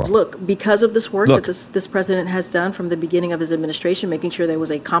say as well. Look, because of this work that this president has done from the beginning of his administration, making sure there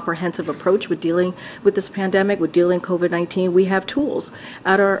was a comprehensive approach with dealing with this pandemic, with dealing COVID-19, we have tools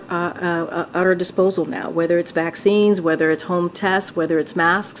at our disposal now, whether it's vaccines, whether it's home tests, whether it's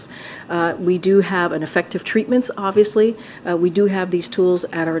masks. We do have an effective treatments, obviously. We do have these tools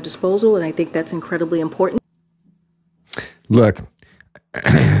at our disposal, and I think that's incredibly important. Look.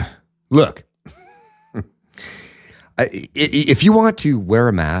 If you want to wear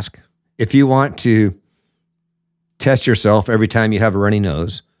a mask, if you want to test yourself every time you have a runny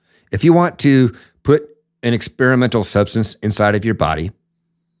nose, if you want to put an experimental substance inside of your body,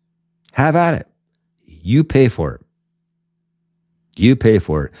 have at it. You pay for it. You pay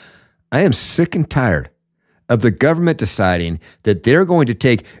for it. I am sick and tired of the government deciding that they're going to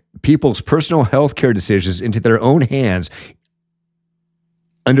take people's personal health care decisions into their own hands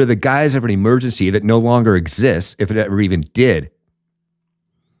under the guise of an emergency that no longer exists, if it ever even did.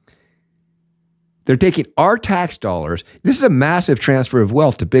 They're taking our tax dollars. This is a massive transfer of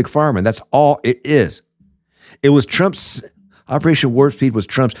wealth to Big Pharma. That's all it is. It was Trump's, Operation Warp Speed was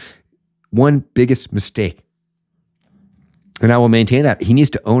Trump's one biggest mistake. And I will maintain that. He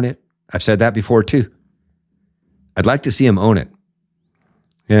needs to own it. I've said that before too. I'd like to see him own it.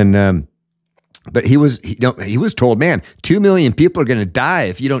 And, but he was told, man, 2 million people are going to die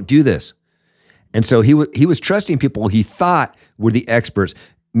if you don't do this. And so he was trusting people he thought were the experts,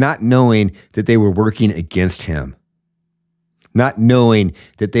 not knowing that they were working against him, not knowing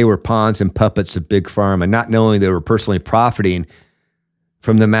that they were pawns and puppets of Big Pharma, not knowing they were personally profiting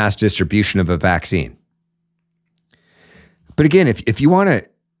from the mass distribution of a vaccine. But again, if you want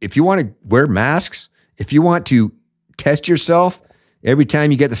to wear masks, if you want to test yourself every time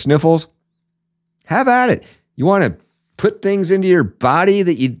you get the sniffles, have at it. You want to put things into your body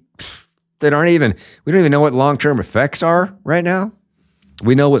that you that we don't even know what long-term effects are right now.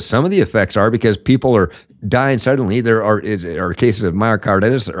 We know what some of the effects are because people are dying suddenly. There are cases of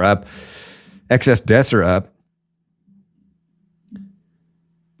myocarditis that are up, excess deaths are up.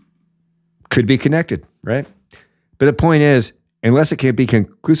 Could be connected, right? But the point is, unless it can be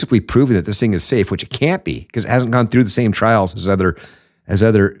conclusively proven that this thing is safe, which it can't be because it hasn't gone through the same trials as other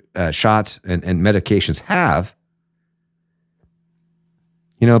shots and medications have.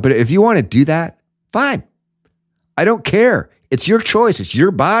 But if you want to do that, fine. I don't care. It's your choice. It's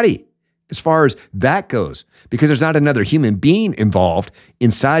your body as far as that goes because there's not another human being involved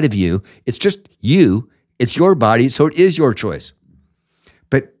inside of you. It's just you. It's your body. So it is your choice.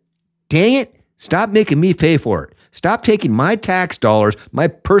 But dang it, stop making me pay for it. Stop taking my tax dollars, my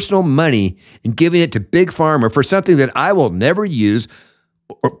personal money, and giving it to Big Pharma for something that I will never use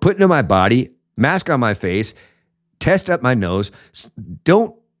or put into my body, mask on my face, test up my nose.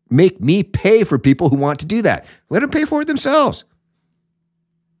 Don't make me pay for people who want to do that. Let them pay for it themselves.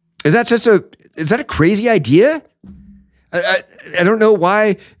 Is that a crazy idea? I don't know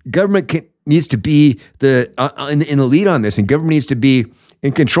why government needs to be in the lead on this, and government needs to be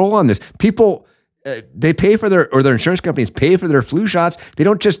in control on this. People, they pay for their insurance companies pay for their flu shots. The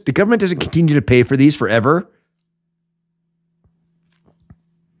government doesn't continue to pay for these forever.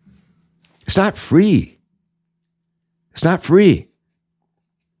 It's not free. It's not free.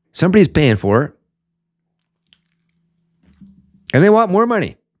 Somebody's paying for it. And they want more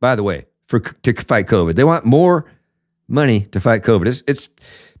money, by the way, to fight COVID. They want more money to fight COVID.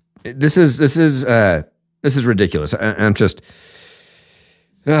 This is ridiculous.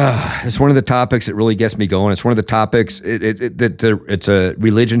 It's one of the topics that really gets me going. It's one of the topics. It's a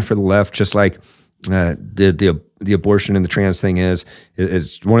religion for the left, just like the abortion and the trans thing is.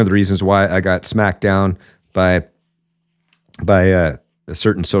 It's one of the reasons why I got smacked down by a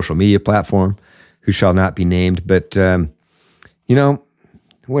certain social media platform, who shall not be named. But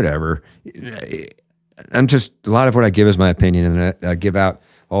whatever. A lot of what I give is my opinion, and I give out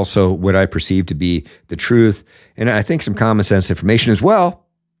also what I perceive to be the truth, and I think some common sense information as well.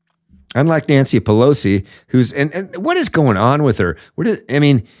 Unlike Nancy Pelosi, who's and what is going on with her?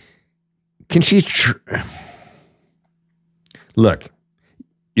 Can she look?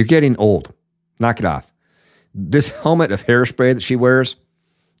 You're getting old. Knock it off. This helmet of hairspray that she wears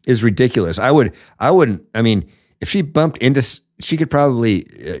is ridiculous. I wouldn't. If she bumped into, she could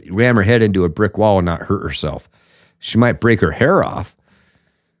probably ram her head into a brick wall and not hurt herself. She might break her hair off.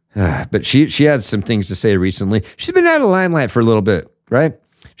 But she had some things to say recently. She's been out of limelight for a little bit, right?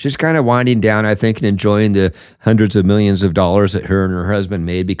 She's kind of winding down, I think, and enjoying the hundreds of millions of dollars that her and her husband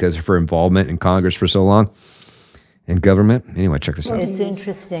made because of her involvement in Congress for so long and government. Anyway, check this out. It's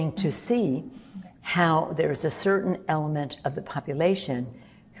interesting to see how there's a certain element of the population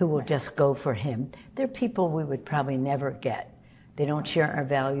who will just go for him. They're people we would probably never get. They don't share our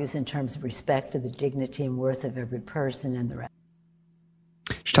values in terms of respect for the dignity and worth of every person and the rest.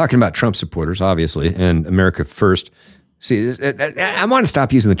 She's talking about Trump supporters, obviously, and America First. See, I want to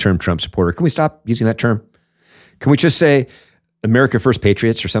stop using the term Trump supporter. Can we stop using that term? Can we just say America First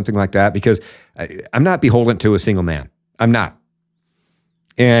Patriots or something like that? Because I'm not beholden to a single man. I'm not.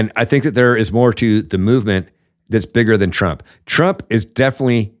 And I think that there is more to the movement that's bigger than Trump. Trump is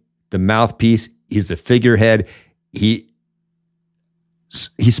definitely the mouthpiece. He's the figurehead. He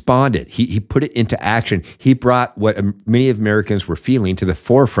spawned it. He put it into action. He brought what many of Americans were feeling to the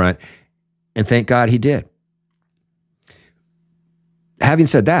forefront, and thank God he did. Having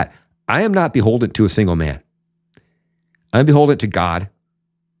said that, I am not beholden to a single man. I'm beholden to God,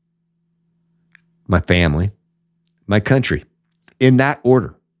 my family, my country, in that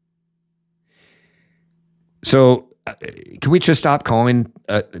order. So can we just stop calling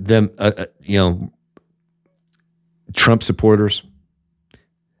them, Trump supporters?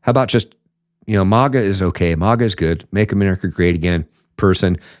 How about just, MAGA is okay. MAGA is good. Make America Great Again.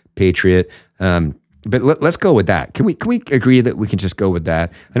 Person, patriot. But let's go with that. Can we agree that we can just go with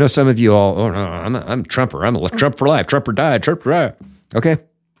that? I know some of you all, oh no, I'm Trumper. I'm a Trump for life. Trump or die. Trump or die. Okay.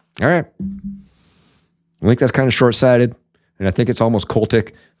 All right. I think that's kind of short-sighted, and I think it's almost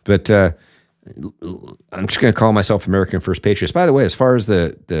cultic, but I'm just going to call myself American First Patriots. By the way, as far as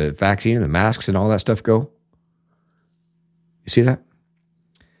the vaccine and the masks and all that stuff go, you see that?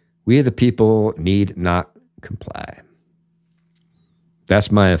 We the people need not comply.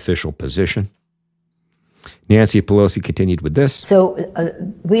 That's my official position. Nancy Pelosi continued with this. So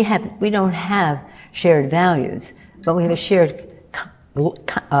we don't have shared values, but we have a shared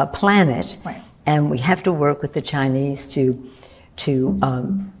planet, right. And we have to work with the Chinese to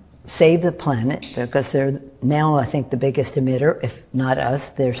save the planet, because they're now, I think, the biggest emitter. If not us,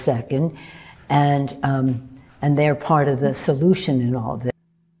 they're second, and they're part of the solution in all this.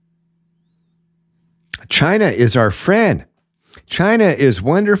 China is our friend. China is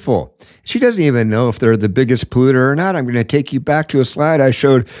wonderful. She doesn't even know if they're the biggest polluter or not. I'm going to take you back to a slide I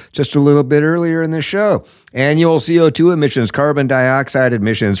showed just a little bit earlier in the show. Annual CO2 emissions, carbon dioxide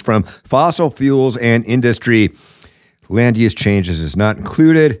emissions from fossil fuels and industry. Land use changes is not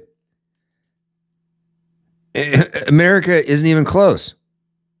included. America isn't even close.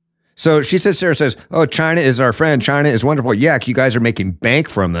 So Sarah says, oh, China is our friend. China is wonderful. Yeah, you guys are making bank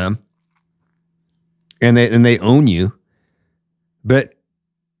from them. And they own you. But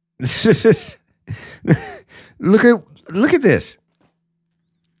this is look at this.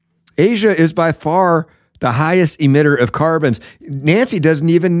 Asia is by far the highest emitter of carbons. Nancy doesn't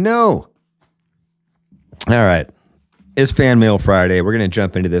even know. All right. It's Fan Mail Friday. We're going to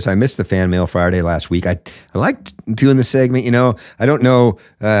jump into this. I missed the Fan Mail Friday last week. I liked doing the segment. You know, I don't know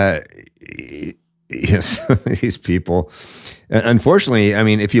these people. Unfortunately, I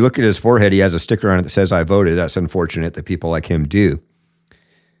mean, if you look at his forehead, he has a sticker on it that says, I voted. That's unfortunate that people like him do.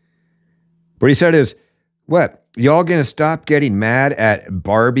 What he said is, what? Y'all going to stop getting mad at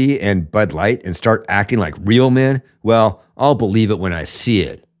Barbie and Bud Light and start acting like real men? Well, I'll believe it when I see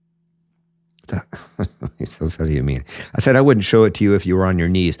it. What do you mean? I said I wouldn't show it to you if you were on your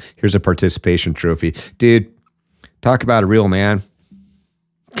knees. Here's a participation trophy. Dude, talk about a real man.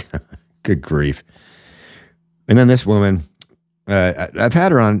 Good grief. And then this woman, I've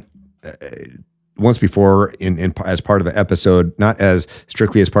had her on once before in as part of an episode, not as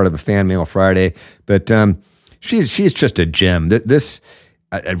strictly as part of a Fan Mail Friday, but she's just a gem.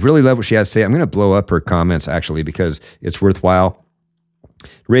 I really love what she has to say. I'm going to blow up her comments actually because it's worthwhile.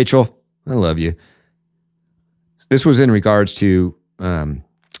 Rachel, I love you. This was in regards to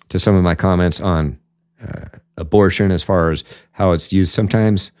some of my comments on abortion, as far as how it's used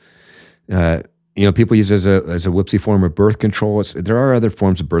sometimes. People use it as a whoopsie form of birth control. There are other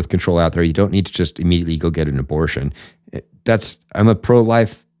forms of birth control out there. You don't need to just immediately go get an abortion. I'm a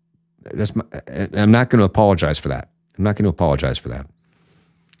pro-life. I'm not going to apologize for that.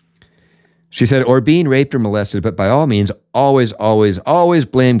 She said, or being raped or molested, but by all means, always, always, always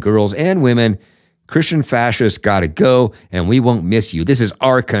blame girls and women. Christian fascists got to go, and we won't miss you. This is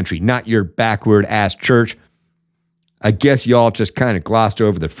our country, not your backward ass church. I guess y'all just kind of glossed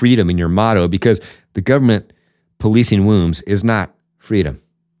over the freedom in your motto because the government policing wombs is not freedom.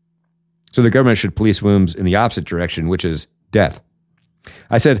 So the government should police wombs in the opposite direction, which is death.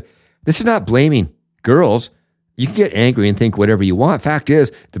 I said, this is not blaming girls. You can get angry and think whatever you want. Fact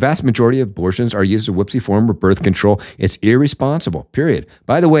is, the vast majority of abortions are used as a whoopsie form of birth control. It's irresponsible, period.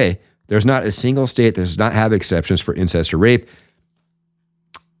 By the way, there's not a single state that does not have exceptions for incest or rape.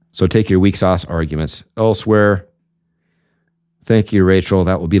 So take your weak sauce arguments elsewhere. Thank you, Rachel.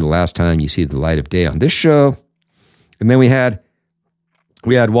 That will be the last time you see the light of day on this show. And then we had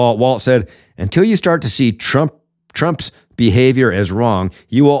Walt. Walt said, until you start to see Trump's behavior as wrong,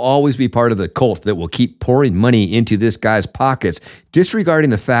 you will always be part of the cult that will keep pouring money into this guy's pockets,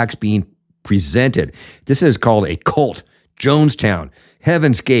 disregarding the facts being presented. This is called a cult. Jonestown,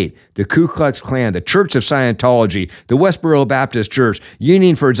 Heaven's Gate, the Ku Klux Klan, the Church of Scientology, the Westboro Baptist Church,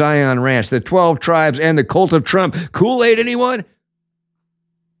 Union for Zion Ranch, the 12 Tribes, and the Cult of Trump. Kool-Aid, anyone?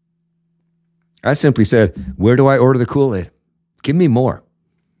 I simply said, where do I order the Kool-Aid? Give me more.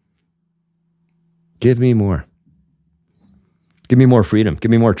 Give me more. Give me more freedom. Give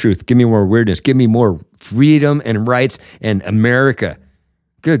me more truth. Give me more weirdness. Give me more freedom and rights and America.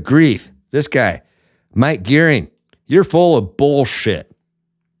 Good grief. This guy, Mike Gearing, you're full of bullshit.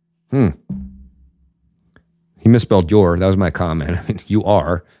 He misspelled your. That was my comment. I mean, you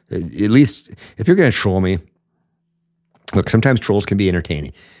are. At least, if you're going to troll me, look, sometimes trolls can be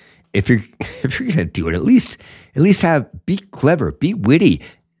entertaining. If you're going to do it, at least be clever, be witty,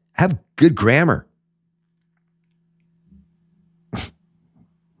 have good grammar.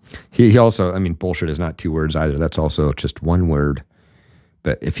 He also, I mean, bullshit is not two words either. That's also just one word.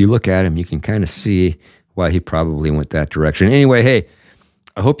 But if you look at him, you can kind of see why he probably went that direction. Anyway, hey,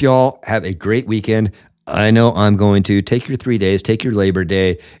 I hope y'all have a great weekend. I know I'm going to. Take your 3 days, take your Labor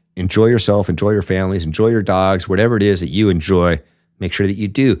Day, enjoy yourself, enjoy your families, enjoy your dogs, whatever it is that you enjoy, make sure that you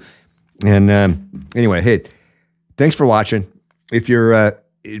do. And anyway, hey, thanks for watching. If you're,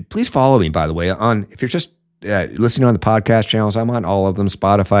 please follow me, by the way, if you're just listening on the podcast channels, I'm on all of them,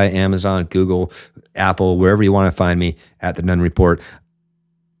 Spotify, Amazon, Google, Apple, wherever you want to find me at The Nunn Report.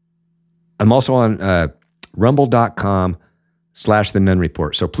 I'm also on rumble.com/The Nunn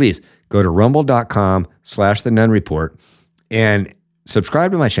Report. So please go to rumble.com/The Nunn Report and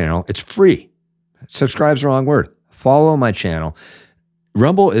subscribe to my channel. It's free. Subscribe's the wrong word. Follow my channel.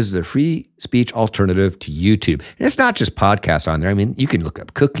 Rumble is the free speech alternative to YouTube. And it's not just podcasts on there. I mean, you can look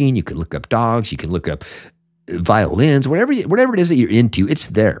up cooking, you can look up dogs, you can look up violins, whatever it is that you're into, it's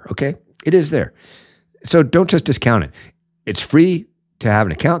there, okay? It is there. So don't just discount it. It's free to have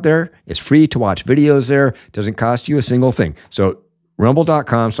an account there. It's free to watch videos there. It doesn't cost you a single thing. So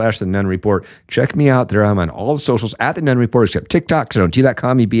rumble.com/The Nunn Report. Check me out there. I'm on all the socials at The Nunn Report, except TikTok, because I don't do that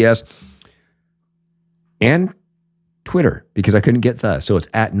commie BS. And Twitter, because I couldn't get so it's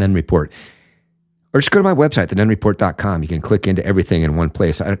at Nunn Report. Or just go to my website, thenunnreport.com. You can click into everything in one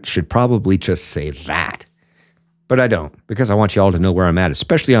place. I should probably just say that. But I don't, because I want you all to know where I'm at,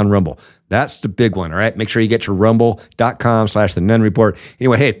 especially on Rumble. That's the big one, all right? Make sure you get to rumble.com/The Nunn Report.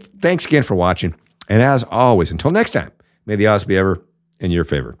 Anyway, hey, thanks again for watching. And as always, until next time, may the odds be ever in your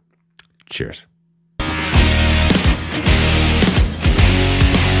favor. Cheers.